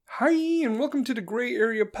Hi, and welcome to the Gray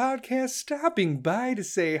Area Podcast. Stopping by to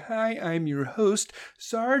say hi, I'm your host,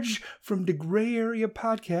 Sarge from the Gray Area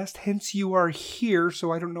Podcast. Hence, you are here,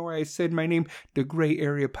 so I don't know why I said my name, the Gray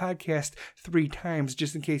Area Podcast, 3 times,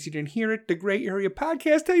 just in case you didn't hear it. The Gray Area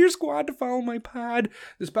Podcast, tell your squad to follow my pod.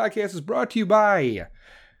 This podcast is brought to you by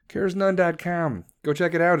CaresNone.com. Go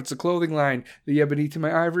check it out. It's a clothing line. The Ebony to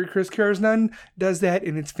my Ivory, Chris Caresnone, does that,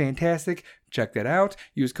 and it's fantastic. Check that out.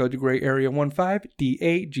 Use code DeGrayArea15,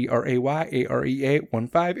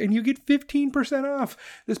 DAGRAYAREA15, and you get 15% off.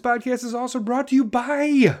 This podcast is also brought to you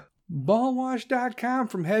by Ballwash.com.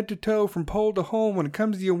 From head to toe, from pole to home, when it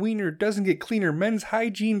comes to your wiener, it doesn't get cleaner. Men's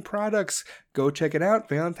hygiene products. Go check it out.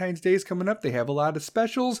 Valentine's Day is coming up. They have a lot of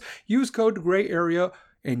specials. Use code DeGrayArea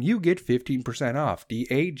and you get 15% off.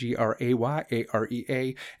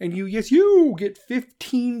 DAGRAYAREA. And you get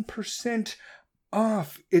 15%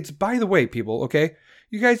 off. It's, by the way, people, okay?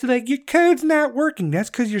 You guys are like, your code's not working. That's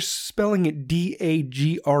because you're spelling it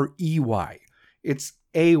DAGREY. It's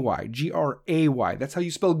AY, GRAY. That's how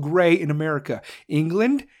you spell gray in America.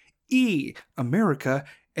 England, E. America,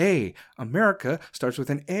 A. America starts with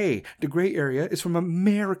an A. The Gray Area is from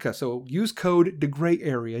America. So use code The Gray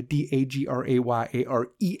Area,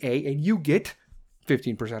 DAGRAYAREA, and you get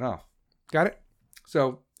 15% off. Got it?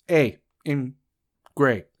 So A in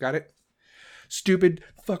gray. Got it? Stupid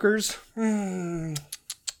fuckers.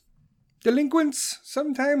 Delinquents.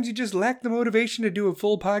 Sometimes you just lack the motivation to do a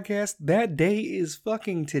full podcast. That day is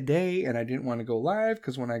fucking today, and I didn't want to go live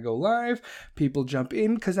because when I go live, people jump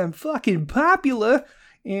in because I'm fucking popular.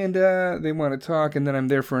 And they want to talk, and then I'm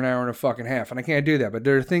there for an hour and a fucking half. And I can't do that, but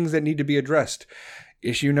there are things that need to be addressed.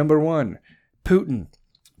 Issue number 1, Putin.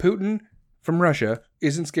 Putin from Russia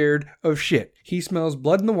isn't scared of shit. He smells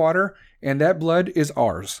blood in the water, and that blood is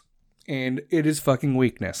ours. And it is fucking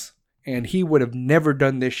weakness. And he would have never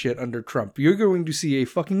done this shit under Trump. You're going to see a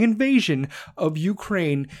fucking invasion of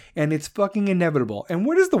Ukraine, and it's fucking inevitable. And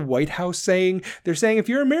what is the White House saying? They're saying if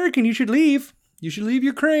you're American, you should leave. You should leave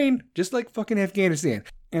Ukraine, just like fucking Afghanistan.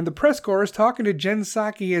 And the press corps is talking to Jen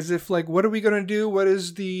Psaki as if, like, what are we going to do? What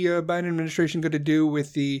is the Biden administration going to do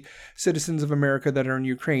with the citizens of America that are in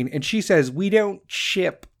Ukraine? And she says, we don't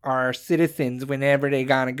ship our citizens whenever they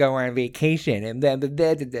got to go on vacation. And blah, blah,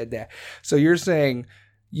 blah, blah, blah. So you're saying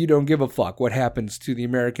you don't give a fuck what happens to the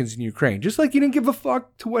Americans in Ukraine. Just like you didn't give a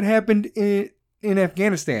fuck to what happened in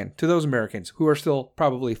Afghanistan to those Americans who are still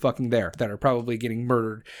probably fucking there, that are probably getting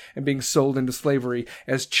murdered and being sold into slavery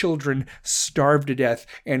as children starve to death,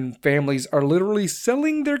 and families are literally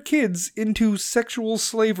selling their kids into sexual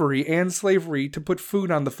slavery and slavery to put food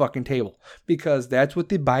on the fucking table, because that's what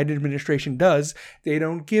the Biden administration does. They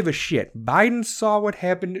don't give a shit. Putin saw what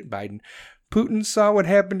happened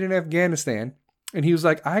in Afghanistan, and he was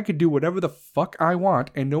like, I could do whatever the fuck I want,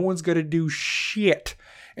 and no one's gonna do shit.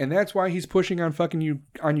 And that's why he's pushing on fucking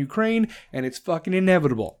on Ukraine, and it's fucking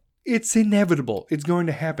inevitable. It's inevitable. It's going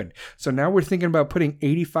to happen. So now we're thinking about putting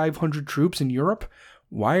 8,500 troops in Europe.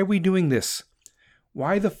 Why are we doing this?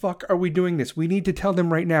 Why the fuck are we doing this? We need to tell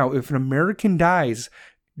them right now, if an American dies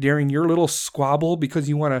during your little squabble because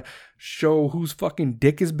you want to show whose fucking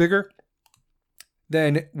dick is bigger,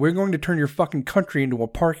 then we're going to turn your fucking country into a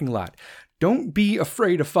parking lot. Don't be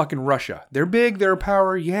afraid of fucking Russia. They're big, they're a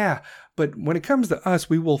power, yeah. But when it comes to us,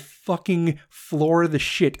 we will fucking floor the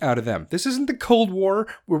shit out of them. This isn't the Cold War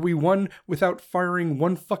where we won without firing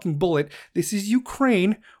one fucking bullet. This is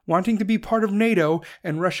Ukraine wanting to be part of NATO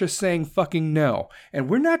and Russia saying fucking no. And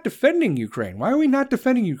we're not defending Ukraine. Why are we not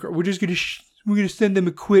defending Ukraine? We're just going to we're going to send them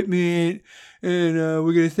equipment and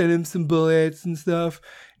we're going to send them some bullets and stuff.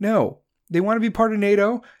 No. They want to be part of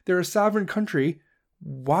NATO. They're a sovereign country.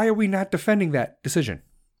 Why are we not defending that decision?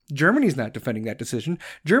 Germany's not defending that decision.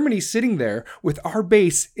 Germany's sitting there with our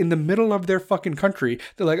base in the middle of their fucking country.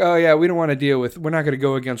 They're like, oh yeah, we don't want to deal with, we're not going to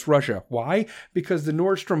go against Russia. Why? Because the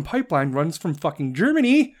Nord Stream pipeline runs from fucking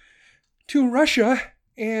Germany to Russia,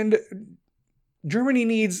 and Germany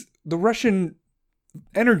needs the Russian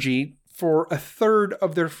energy for 1/3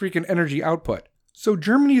 of their freaking energy output. So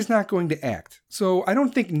Germany is not going to act. So I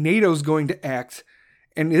don't think NATO's going to act.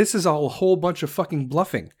 And this is all a whole bunch of fucking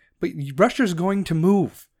bluffing. But Russia's going to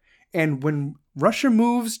move. And when Russia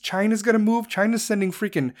moves, China's going to move. China's sending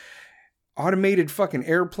freaking automated fucking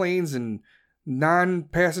airplanes and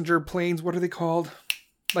non-passenger planes. What are they called?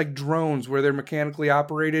 Like drones, where they're mechanically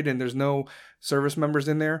operated and there's no service members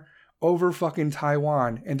in there, over fucking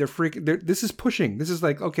Taiwan. And this is pushing. This is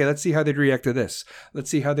like, okay, let's see how they react to this. Let's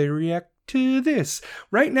see how they react to this.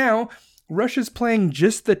 Right now, Russia's playing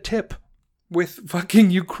just the tip with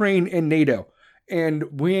fucking Ukraine and NATO.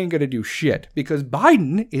 And we ain't gonna do shit because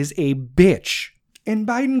Biden is a bitch. And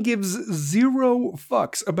Biden gives zero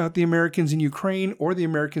fucks about the Americans in Ukraine or the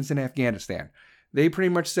Americans in Afghanistan. They pretty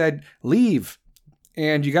much said, leave.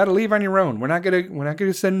 And you got to leave on your own. We're not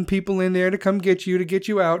gonna send people in there to come get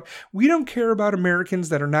you out. We don't care about Americans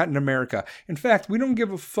that are not in America. In fact, we don't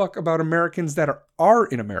give a fuck about Americans that are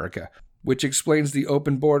in America. Which explains the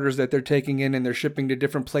open borders that they're taking in and they're shipping to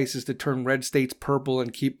different places to turn red states purple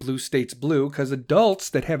and keep blue states blue. Because adults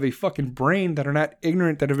that have a fucking brain, that are not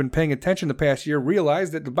ignorant, that have been paying attention the past year,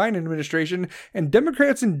 realize that the Biden administration and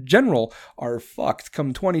Democrats in general are fucked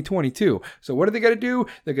come 2022. So what are they going to do?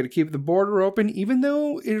 They're going to keep the border open, even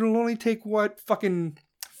though it'll only take, fucking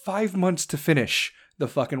 5 months to finish the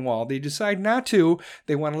fucking wall. They decide not to.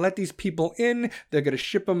 They want to let these people in. They're going to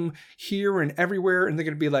ship them here and everywhere, and they're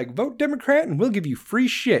going to be like, vote Democrat and we'll give you free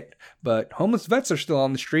shit. But homeless vets are still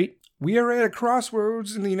on the street. We are at a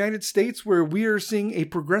crossroads in the United States where we are seeing a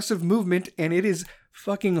progressive movement, and it is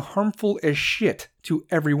fucking harmful as shit to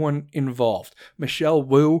everyone involved. Michelle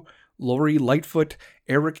Wu, Lori Lightfoot,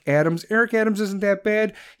 Eric Adams. Eric Adams isn't that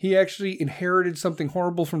bad. He actually inherited something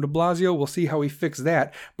horrible from de Blasio. We'll see how he fixed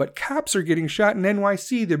that. But cops are getting shot in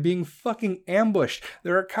NYC. They're being fucking ambushed.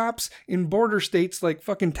 There are cops in border states like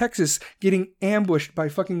fucking Texas getting ambushed by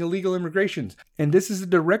fucking illegal immigrations. And this is a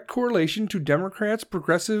direct correlation to Democrats'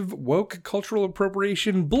 progressive, woke, cultural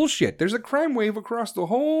appropriation bullshit. There's a crime wave across the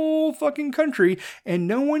whole fucking country, and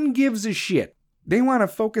no one gives a shit. They want to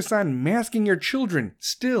focus on masking your children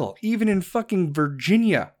still, even in fucking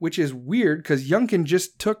Virginia, which is weird because Youngkin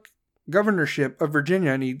just took governorship of Virginia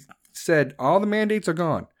and he said, all the mandates are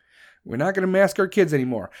gone. We're not going to mask our kids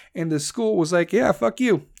anymore. And the school was like, yeah, fuck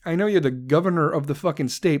you. I know you're the governor of the fucking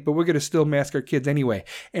state, but we're going to still mask our kids anyway.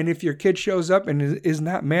 And if your kid shows up and is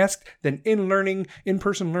not masked, then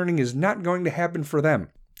in-person learning is not going to happen for them.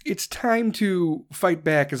 It's time to fight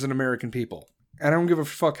back as an American people. I don't give a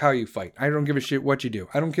fuck how you fight. I don't give a shit what you do.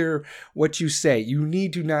 I don't care what you say. You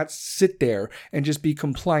need to not sit there and just be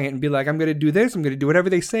compliant and be like, I'm going to do this. I'm going to do whatever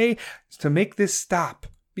they say to make this stop.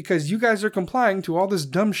 Because you guys are complying to all this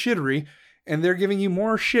dumb shittery and they're giving you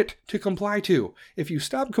more shit to comply to. If you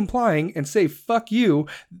stop complying and say, fuck you,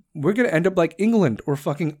 we're going to end up like England or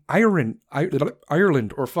fucking Ireland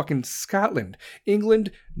or fucking Scotland.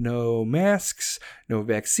 England, no masks, no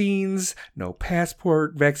vaccines, no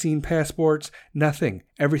vaccine passports, nothing.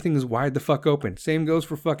 Everything is wide the fuck open. Same goes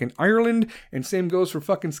for fucking Ireland and same goes for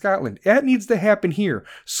fucking Scotland. That needs to happen here.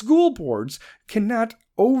 School boards cannot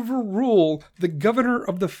overrule the governor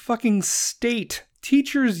of the fucking state.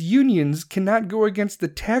 Teachers' unions cannot go against the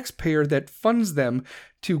taxpayer that funds them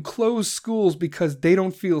to close schools because they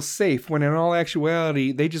don't feel safe, when in all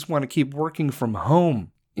actuality, they just want to keep working from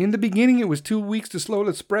home. In the beginning, it was 2 weeks to slow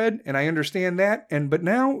the spread, and I understand that. But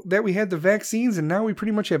now that we had the vaccines, and now we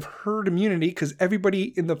pretty much have herd immunity because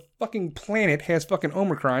everybody in the fucking planet has fucking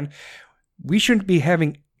Omicron, we shouldn't be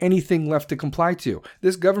having anything left to comply to.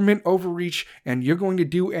 This government overreach and you're going to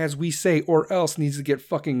do as we say or else needs to get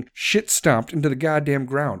fucking shit stomped into the goddamn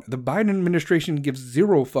ground. The Biden administration gives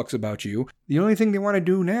zero fucks about you. The only thing they want to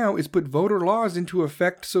do now is put voter laws into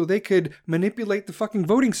effect so they could manipulate the fucking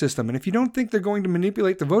voting system. And if you don't think they're going to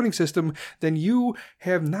manipulate the voting system, then you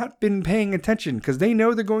have not been paying attention, because they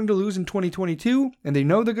know they're going to lose in 2022 and they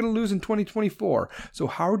know they're going to lose in 2024. So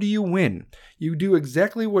how do you win? You do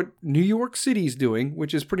exactly what New York City's doing,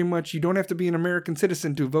 which is pretty much you don't have to be an American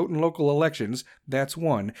citizen to vote in local elections. That's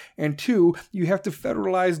one. And two, you have to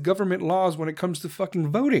federalize government laws when it comes to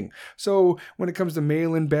fucking voting. So when it comes to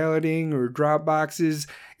mail-in balloting or drop boxes,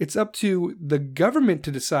 it's up to the government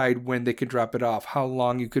to decide when they could drop it off, how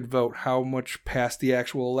long you could vote, how much past the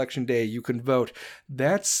actual election day you can vote.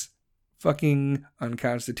 That's fucking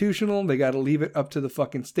unconstitutional. They got to leave it up to the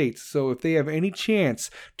fucking states. So if they have any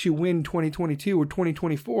chance to win 2022 or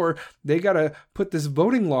 2024, they got to put this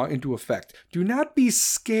voting law into effect. Do not be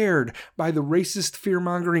scared by the racist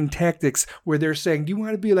fear-mongering tactics where they're saying, do you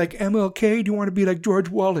want to be like MLK? Do you want to be like George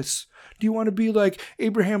Wallace? Do you want to be like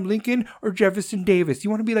Abraham Lincoln or Jefferson Davis? Do you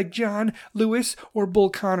want to be like John Lewis or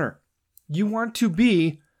Bull Connor? You want to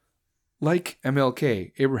be like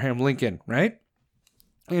MLK, Abraham Lincoln, right?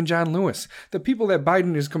 And John Lewis. The people that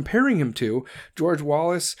Biden is comparing him to, George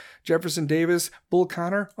Wallace, Jefferson Davis, Bull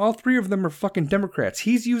Connor, all three of them are fucking Democrats.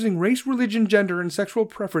 He's using race, religion, gender, and sexual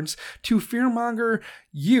preference to fearmonger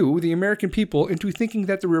you, the American people, into thinking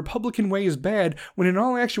that the Republican way is bad, when in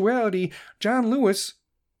all actuality, John Lewis,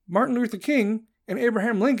 Martin Luther King, and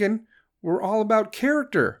Abraham Lincoln were all about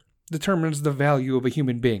character. Determines the value of a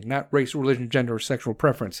human being, not race, religion, gender, or sexual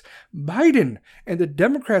preference. Biden and the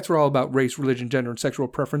Democrats are all about race, religion, gender, and sexual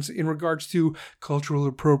preference in regards to cultural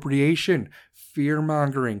appropriation,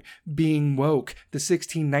 fear-mongering, being woke, the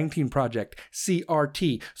 1619 Project,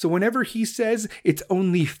 CRT. So whenever he says it's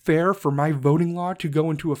only fair for my voting law to go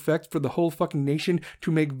into effect for the whole fucking nation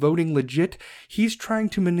to make voting legit, he's trying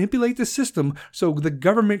to manipulate the system so the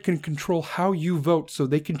government can control how you vote so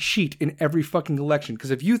they can cheat in every fucking election.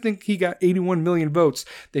 Because if you think he got 81 million votes,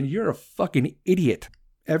 then you're a fucking idiot.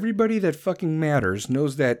 Everybody that fucking matters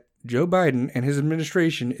knows that Joe Biden and his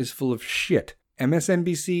administration is full of shit.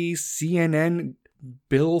 MSNBC, CNN,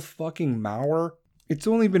 Bill fucking Maher. It's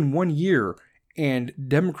only been 1 year and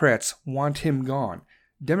Democrats want him gone.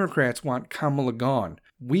 Democrats want Kamala gone.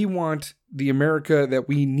 We want the America that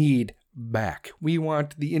we need back. We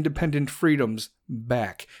want the independent freedoms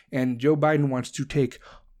back. And Joe Biden wants to take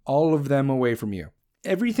all of them away from you.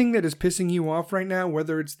 Everything that is pissing you off right now,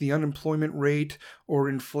 whether it's the unemployment rate or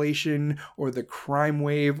inflation or the crime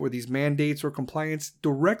wave or these mandates or compliance,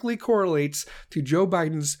 directly correlates to Joe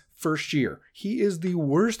Biden's first year. He is the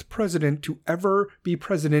worst president to ever be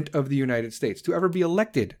president of the United States, to ever be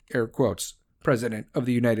elected, air quotes, president of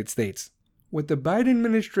the United States. What the Biden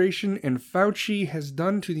administration and Fauci has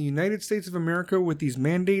done to the United States of America with these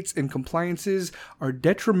mandates and compliances are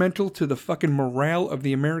detrimental to the fucking morale of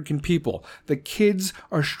the American people. The kids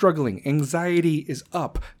are struggling. Anxiety is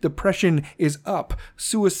up. Depression is up.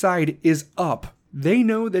 Suicide is up. They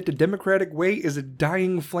know that the Democratic way is a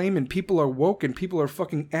dying flame and people are woke and people are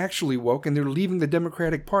fucking actually woke and they're leaving the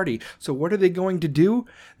Democratic Party. So what are they going to do?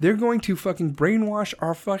 They're going to fucking brainwash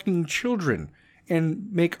our fucking children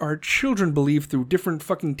and make our children believe through different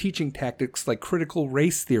fucking teaching tactics like critical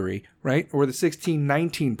race theory, right? Or the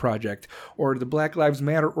 1619 Project, or the Black Lives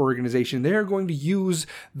Matter organization. They are going to use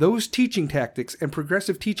those teaching tactics and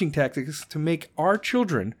progressive teaching tactics to make our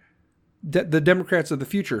children the Democrats of the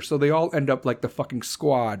future, so they all end up like the fucking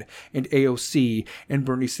Squad and AOC and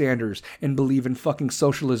Bernie Sanders and believe in fucking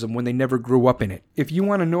socialism when they never grew up in it. If you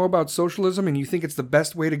want to know about socialism and you think it's the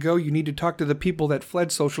best way to go, you need to talk to the people that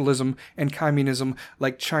fled socialism and communism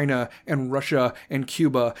like China and Russia and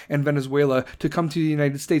Cuba and Venezuela to come to the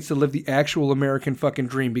United States to live the actual American fucking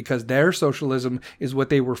dream, because their socialism is what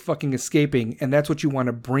they were fucking escaping, and that's what you want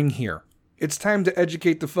to bring here. It's time to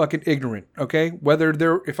educate the fucking ignorant, okay?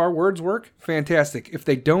 If our words work, fantastic. If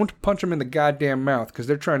they don't, punch them in the goddamn mouth, because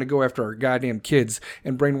they're trying to go after our goddamn kids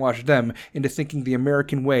and brainwash them into thinking the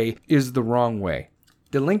American way is the wrong way.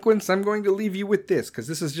 Delinquents, I'm going to leave you with this, because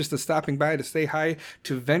this is just a stopping by to say hi,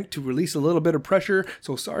 to vent, to release a little bit of pressure,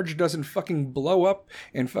 so Sarge doesn't fucking blow up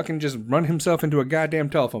and fucking just run himself into a goddamn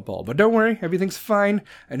telephone pole. But don't worry, everything's fine.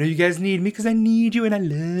 I know you guys need me, because I need you, and I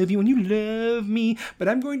love you, and you love me. But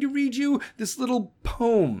I'm going to read you this little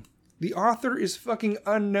poem. The author is fucking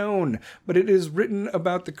unknown, but it is written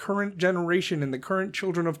about the current generation and the current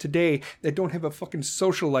children of today that don't have a fucking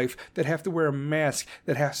social life, that have to wear a mask,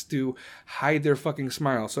 that has to hide their fucking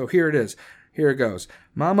smile. So here it is. Here it goes.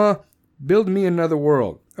 Mama, build me another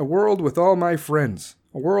world. A world with all my friends.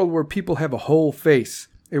 A world where people have a whole face.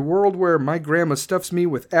 A world where my grandma stuffs me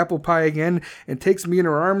with apple pie again and takes me in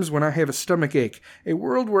her arms when I have a stomach ache. A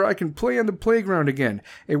world where I can play on the playground again.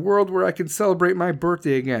 A world where I can celebrate my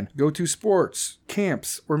birthday again. Go to sports,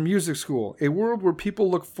 camps, or music school. A world where people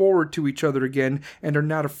look forward to each other again and are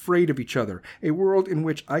not afraid of each other. A world in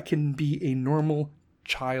which I can be a normal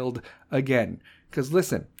child again. Because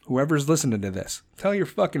listen, whoever's listening to this, tell your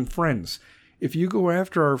fucking friends. If you go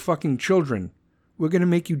after our fucking children, we're going to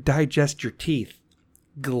make you digest your teeth.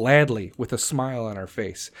 Gladly, with a smile on our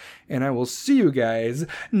face. And I will see you guys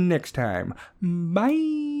next time.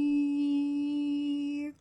 Bye.